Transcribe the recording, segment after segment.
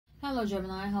Hello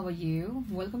Gemini, how are you?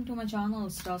 Welcome to my channel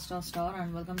Star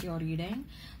and welcome to your reading.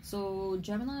 So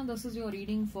Gemini, this is your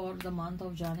reading for the month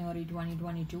of January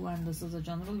 2022 and this is a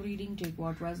general reading. Take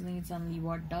what resonates and leave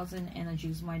what doesn't.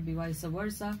 Energies might be vice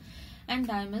versa and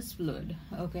time is fluid.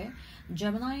 Okay,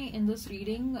 Gemini, in this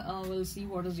reading we'll see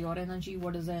what is your energy,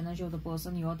 what is the energy of the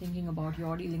person you're thinking about,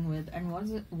 you're dealing with, and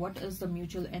what is the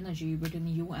mutual energy between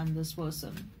you and this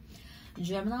person.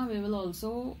 Gemini, we will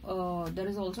also there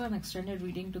is also an extended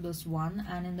reading to this one,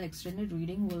 and in the extended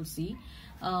reading we'll see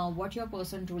what your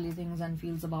person truly thinks and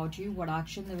feels about you, what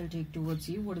action they will take towards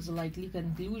you, what is the likely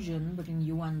conclusion between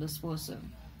you and this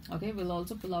person. Okay, we'll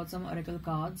also pull out some oracle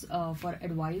cards for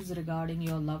advice regarding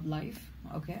your love life.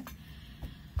 Okay,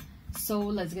 so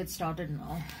let's get started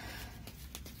now.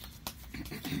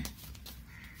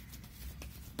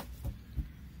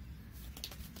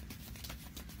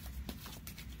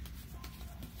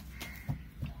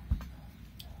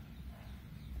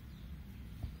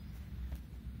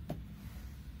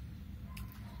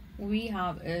 We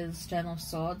have is 10 of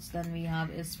Swords, then we have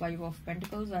is 5 of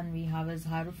Pentacles, and we have is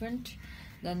Hierophant,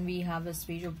 then we have is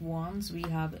Page of Wands, we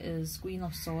have is Queen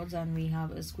of Swords, and we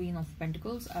have is Queen of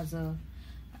Pentacles as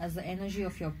the energy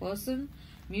of your person.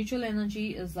 Mutual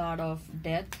energy is that of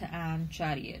Death and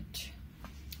Chariot.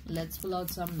 Let's pull out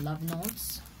some love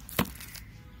notes.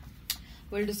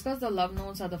 We'll discuss the love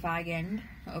notes at the fag end.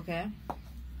 Okay,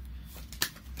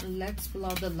 let's pull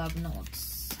out the love notes.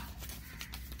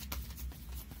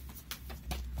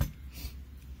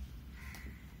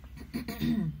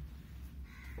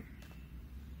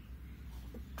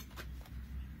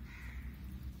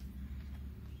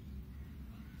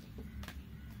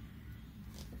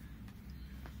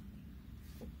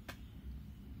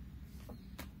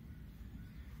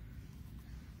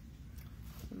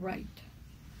 Right,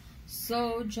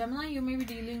 so Gemini, you may be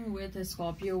dealing with a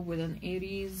Scorpio, with an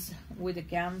Aries, with a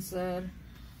Cancer,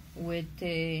 with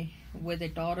a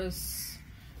Taurus.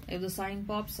 If the sign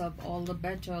pops up, all the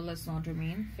better. Let's not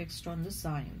remain fixed on the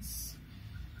signs.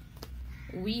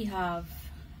 We have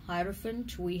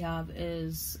Hierophant, we have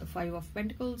is 5 of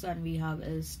Pentacles, and we have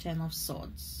is 10 of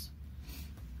Swords.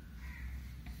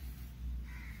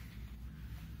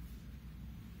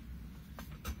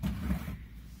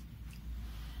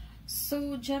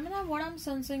 So Gemini, what I'm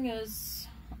sensing is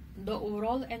the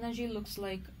overall energy looks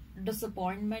like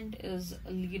disappointment is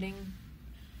leading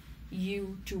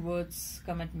you towards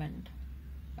commitment.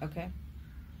 Okay,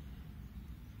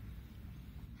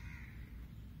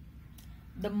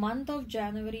 the month of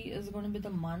January is going to be the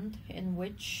month in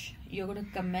which you're going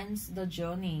to commence the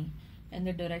journey in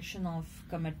the direction of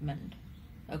commitment.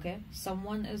 Okay,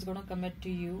 someone is going to commit to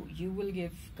you, you will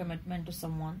give commitment to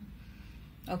someone.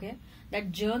 Okay,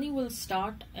 that journey will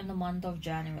start in the month of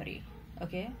January.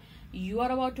 Okay, you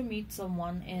are about to meet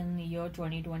someone in year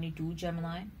 2022,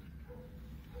 Gemini,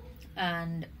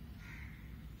 and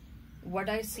what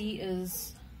I see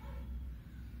is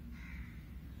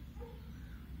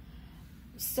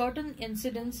certain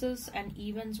incidences and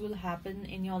events will happen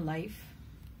in your life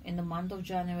in the month of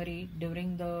January,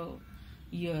 during the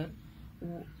year,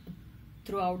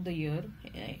 throughout the year,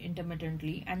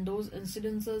 intermittently, and those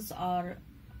incidences are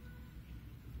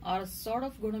sort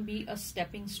of going to be a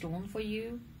stepping stone for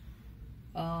you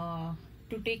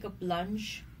to take a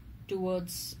plunge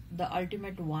towards the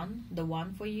ultimate one, the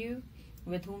one for you,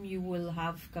 with whom you will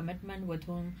have commitment, with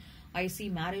whom I see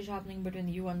marriage happening between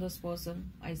you and this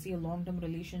person. I see a long-term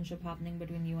relationship happening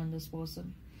between you and this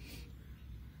person.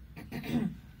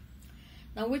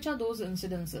 Now, which are those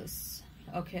incidences?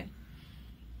 Okay,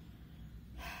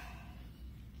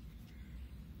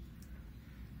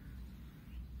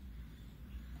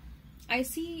 I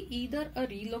see either a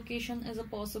relocation is a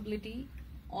possibility,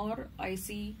 or I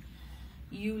see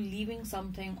you leaving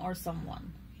something or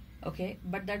someone. Okay,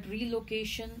 but that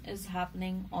relocation is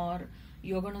happening, or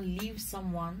you're gonna leave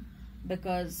someone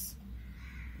because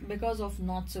of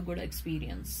not so good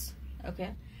experience.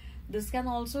 Okay, this can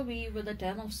also be with the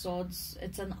 10 of Swords.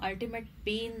 It's an ultimate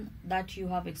pain that you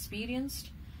have experienced,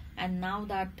 and now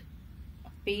that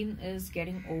pain is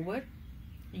getting over,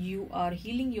 you are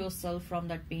healing yourself from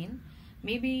that pain.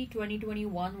 Maybe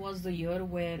 2021 was the year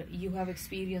where you have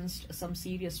experienced some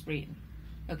serious pain.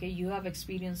 Okay, you have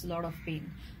experienced a lot of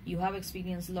pain, you have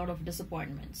experienced a lot of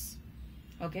disappointments.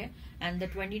 Okay, and the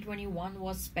 2021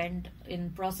 was spent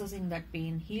in processing that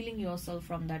pain, healing yourself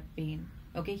from that pain.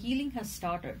 Okay, healing has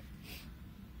started,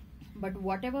 but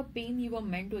whatever pain you were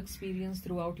meant to experience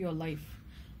throughout your life,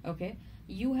 okay,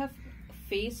 you have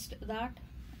faced that,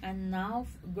 and now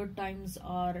good times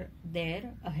are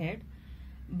there ahead,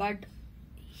 but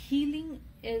healing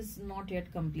is not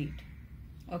yet complete.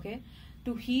 Okay,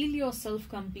 To heal yourself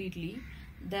completely,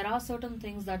 there are certain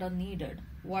things that are needed.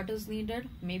 What is needed?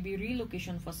 Maybe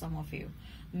relocation for some of you,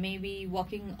 maybe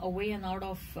walking away and out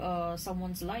of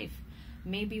someone's life,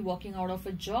 maybe walking out of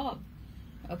a job.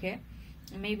 Okay,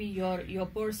 maybe your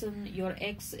person, your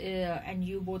ex, and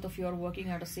you, both of you are working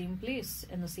at the same place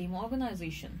in the same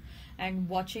organization, and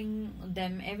watching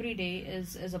them every day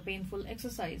is a painful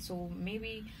exercise. So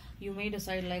maybe you may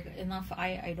decide, like, enough,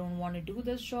 I don't want to do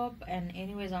this job, and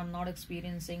anyways I'm not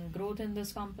experiencing growth in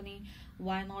this company.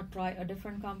 Why not try a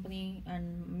different company,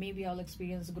 and maybe I'll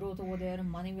experience growth over there,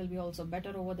 money will be also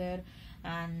better over there,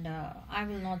 and I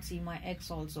will not see my ex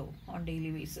also on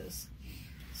daily basis.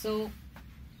 So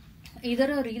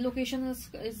either a relocation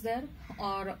is there,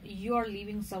 or you are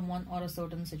leaving someone or a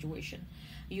certain situation.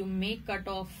 You may cut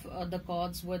off the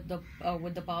cords with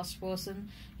the past person.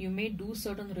 You may do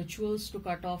certain rituals to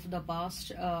cut off the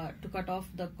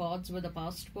cords with the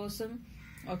past person.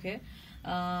 Okay,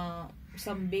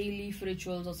 some bay leaf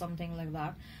rituals or something like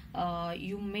that.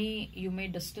 You may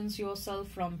distance yourself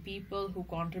from people who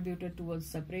contributed towards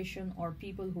separation, or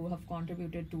people who have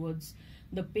contributed towards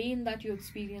the pain that you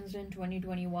experienced in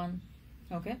 2021.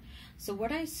 Okay, so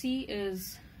what I see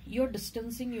is you're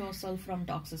distancing yourself from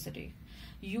toxicity.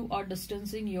 You are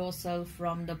distancing yourself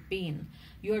from the pain.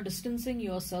 You are distancing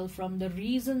yourself from the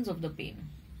reasons of the pain.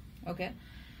 Okay,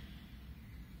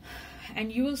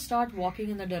 and you will start walking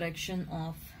in the direction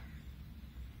of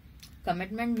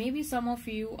commitment. Maybe some of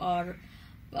you are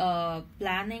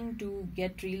planning to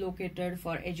get relocated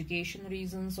for education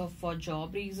reasons or for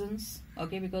job reasons.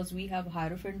 Okay, because we have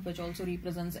Hierophant, which also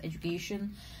represents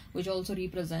education, which also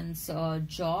represents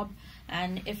job.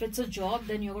 And if it's a job,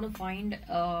 then you're going to find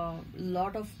a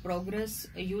lot of progress.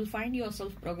 You will find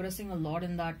yourself progressing a lot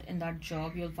in that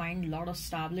job. You'll find a lot of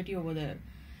stability over there.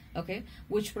 Okay,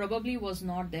 which probably was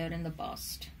not there in the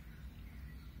past.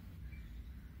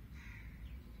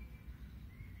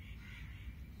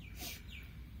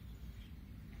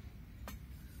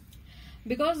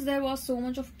 Because there was so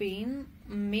much of pain,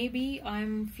 maybe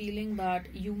I'm feeling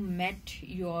that you met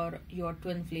your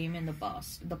twin flame in the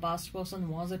past. The past person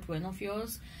was a twin of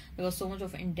yours. There was so much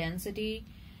of intensity,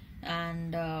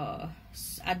 and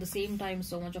at the same time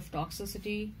so much of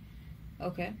toxicity.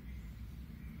 Okay,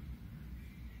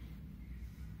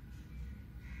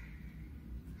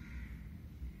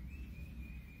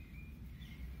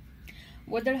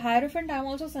 with that Hierophant, I'm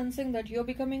also sensing that you're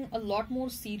becoming a lot more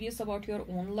serious about your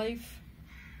own life,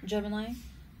 Gemini,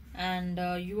 and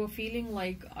you were feeling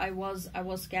like I was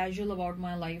casual about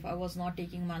my life. I was not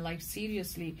taking my life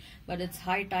seriously, but it's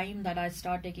high time that I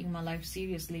start taking my life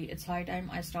seriously. It's high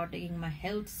time I start taking my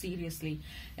health seriously.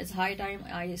 It's high time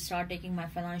I start taking my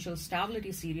financial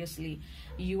stability seriously.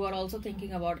 You are also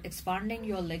thinking about expanding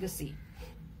your legacy.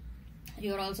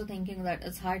 You're also thinking that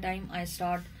it's high time I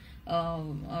start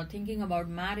thinking about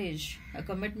marriage, a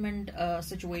commitment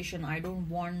situation. I don't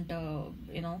want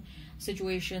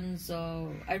situations.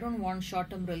 I don't want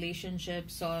short-term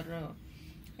relationships or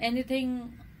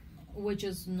anything which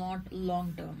is not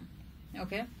long-term.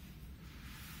 Okay,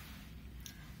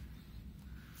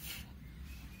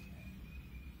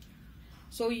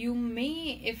 so you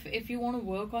may, if you want to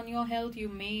work on your health, you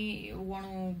may want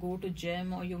to go to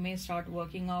gym, or you may start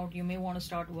working out. You may want to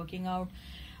start working out.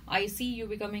 I see you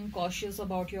becoming cautious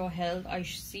about your health. I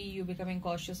see you becoming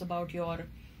cautious about your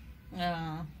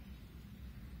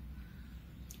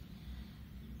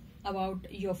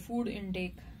food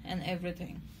intake and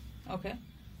everything. Okay,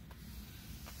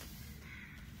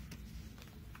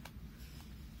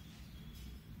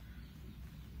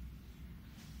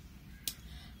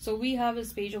 so we have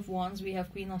his Page of Wands, we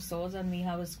have Queen of Swords, and we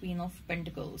have his Queen of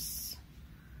Pentacles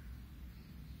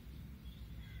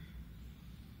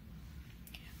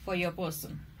for your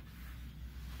person.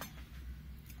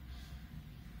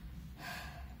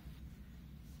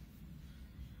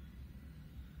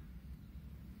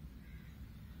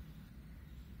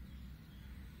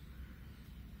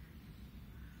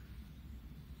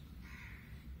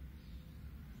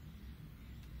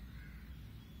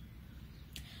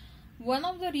 One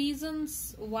of the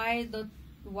reasons why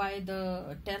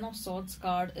the Ten of Swords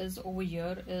card is over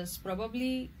here is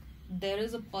probably there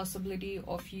is a possibility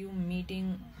of you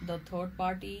meeting the third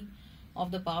party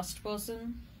of the past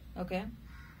person. Okay,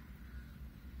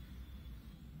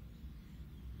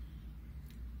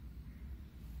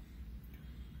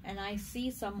 and I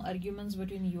see some arguments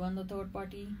between you and the third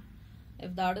party.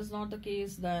 If that is not the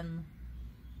case, then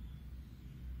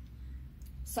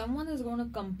someone is going to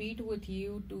compete with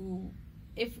you to,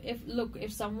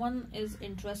 if someone is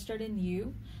interested in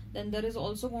you, then there is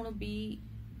also going to be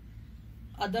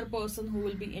other person who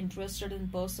will be interested in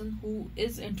person who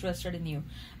is interested in you.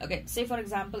 Okay, say for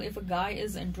example, if a guy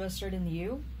is interested in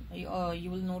you, you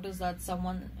will notice that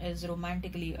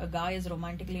a guy is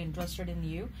romantically interested in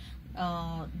you.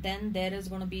 Then there is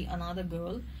going to be another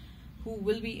girl who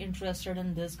will be interested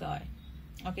in this guy.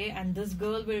 Okay, and this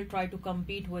girl will try to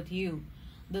compete with you.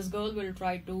 This girl will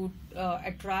try to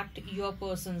attract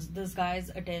this guy's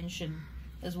attention,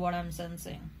 is what I'm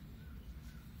sensing.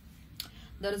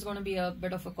 There is going to be a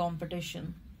bit of a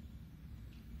competition.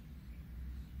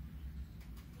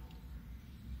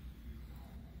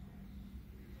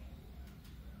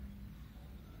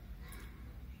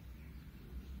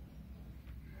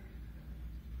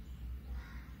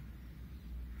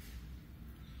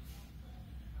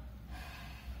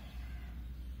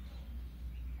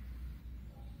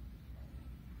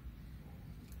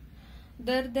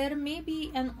 There may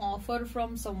be an offer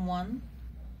from someone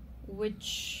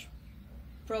which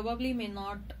probably may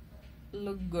not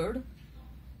look good.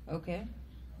 Okay,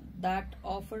 that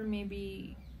offer may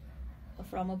be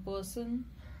from a person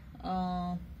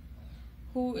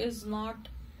who is not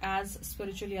as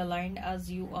spiritually aligned as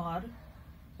you are.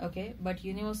 Okay, but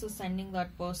universe is sending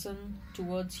that person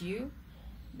towards you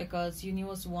because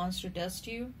universe wants to test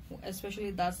you.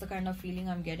 Especially that's the kind of feeling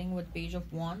I'm getting with Page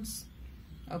of Wands.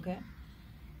 Okay,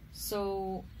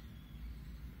 so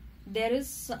there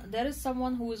is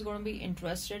someone who is going to be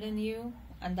interested in you,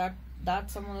 and that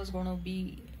someone is going to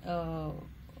be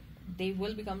they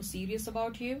will become serious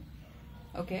about you.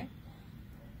 Okay,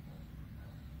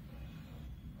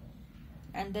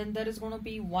 and then there is going to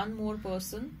be one more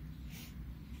person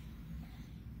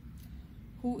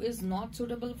who is not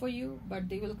suitable for you, but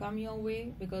they will come your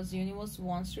way because universe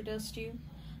wants to test you.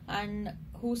 And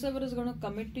whosoever is going to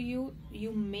commit to you,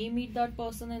 you may meet that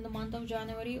person in the month of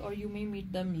January, or you may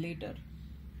meet them later.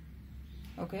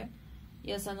 Okay,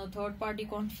 yes, and a third party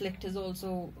conflict is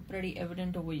also pretty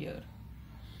evident over here.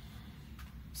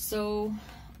 So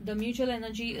the mutual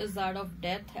energy is that of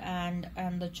Death and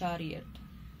the Chariot.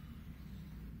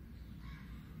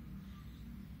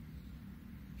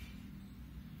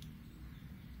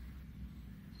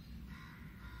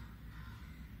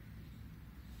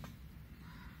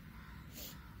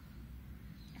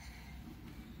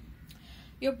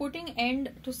 You're putting end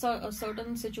to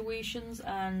certain situations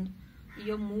and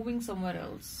you're moving somewhere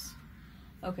else.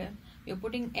 Okay, you're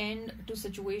putting end to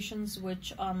situations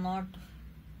which are not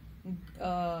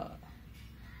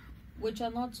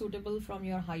suitable from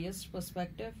your highest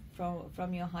perspective,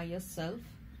 from your highest self,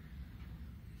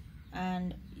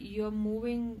 and you're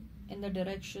moving in the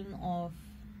direction of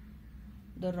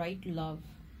the right love.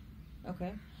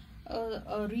 Okay,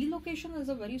 a relocation is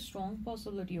a very strong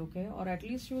possibility. Okay, or at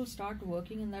least you will start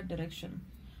working in that direction.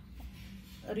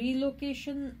 A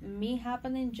relocation may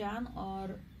happen in Jan,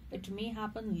 or it may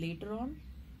happen later on,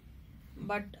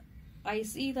 but I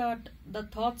see that the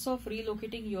thoughts of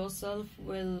relocating yourself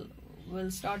will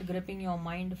start gripping your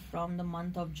mind from the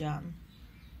month of Jan.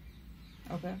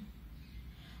 Okay,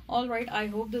 alright, I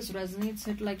hope this resonates.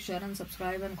 Hit like, share and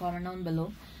subscribe and comment down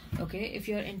below. Okay, if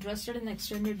you're interested in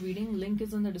extended reading, link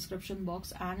is in the description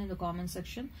box and in the comment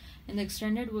section. In the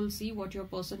extended, we'll see what your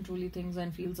person truly thinks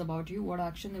and feels about you, what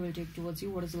action they will take towards you,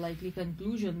 what is the likely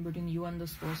conclusion between you and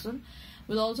this person.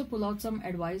 We'll also pull out some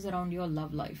advice around your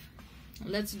love life.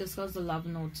 Let's discuss the love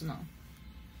notes now.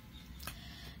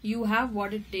 You have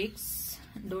what it takes.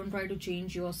 Don't try to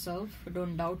change yourself.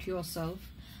 Don't doubt yourself.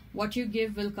 What you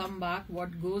give will come back.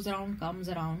 What goes around comes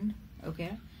around.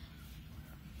 Okay.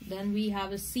 Then we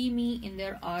have a see me in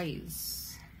their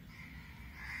eyes.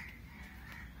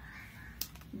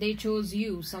 They chose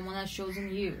you. Someone has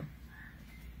chosen you.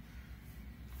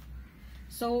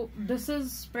 So this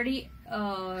is pretty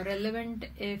relevant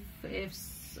if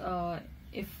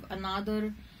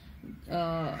another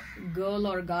girl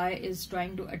or guy is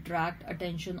trying to attract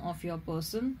attention of your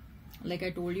person. Like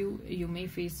I told you, you may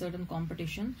face certain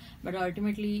competition, but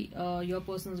ultimately your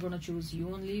person is going to choose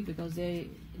you only because they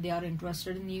are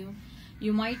interested in you.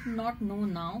 You might not know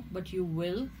now, but you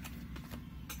will.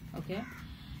 Okay,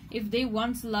 if they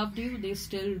once loved you, they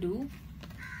still do.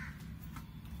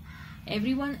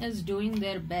 Everyone is doing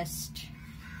their best.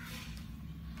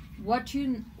 What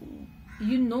you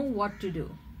know what to do.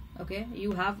 Okay,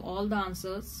 you have all the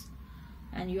answers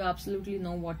and you absolutely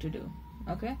know what to do.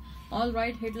 Okay, all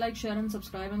right, hit like, share and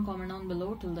subscribe and comment down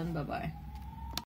below. Till then, bye bye.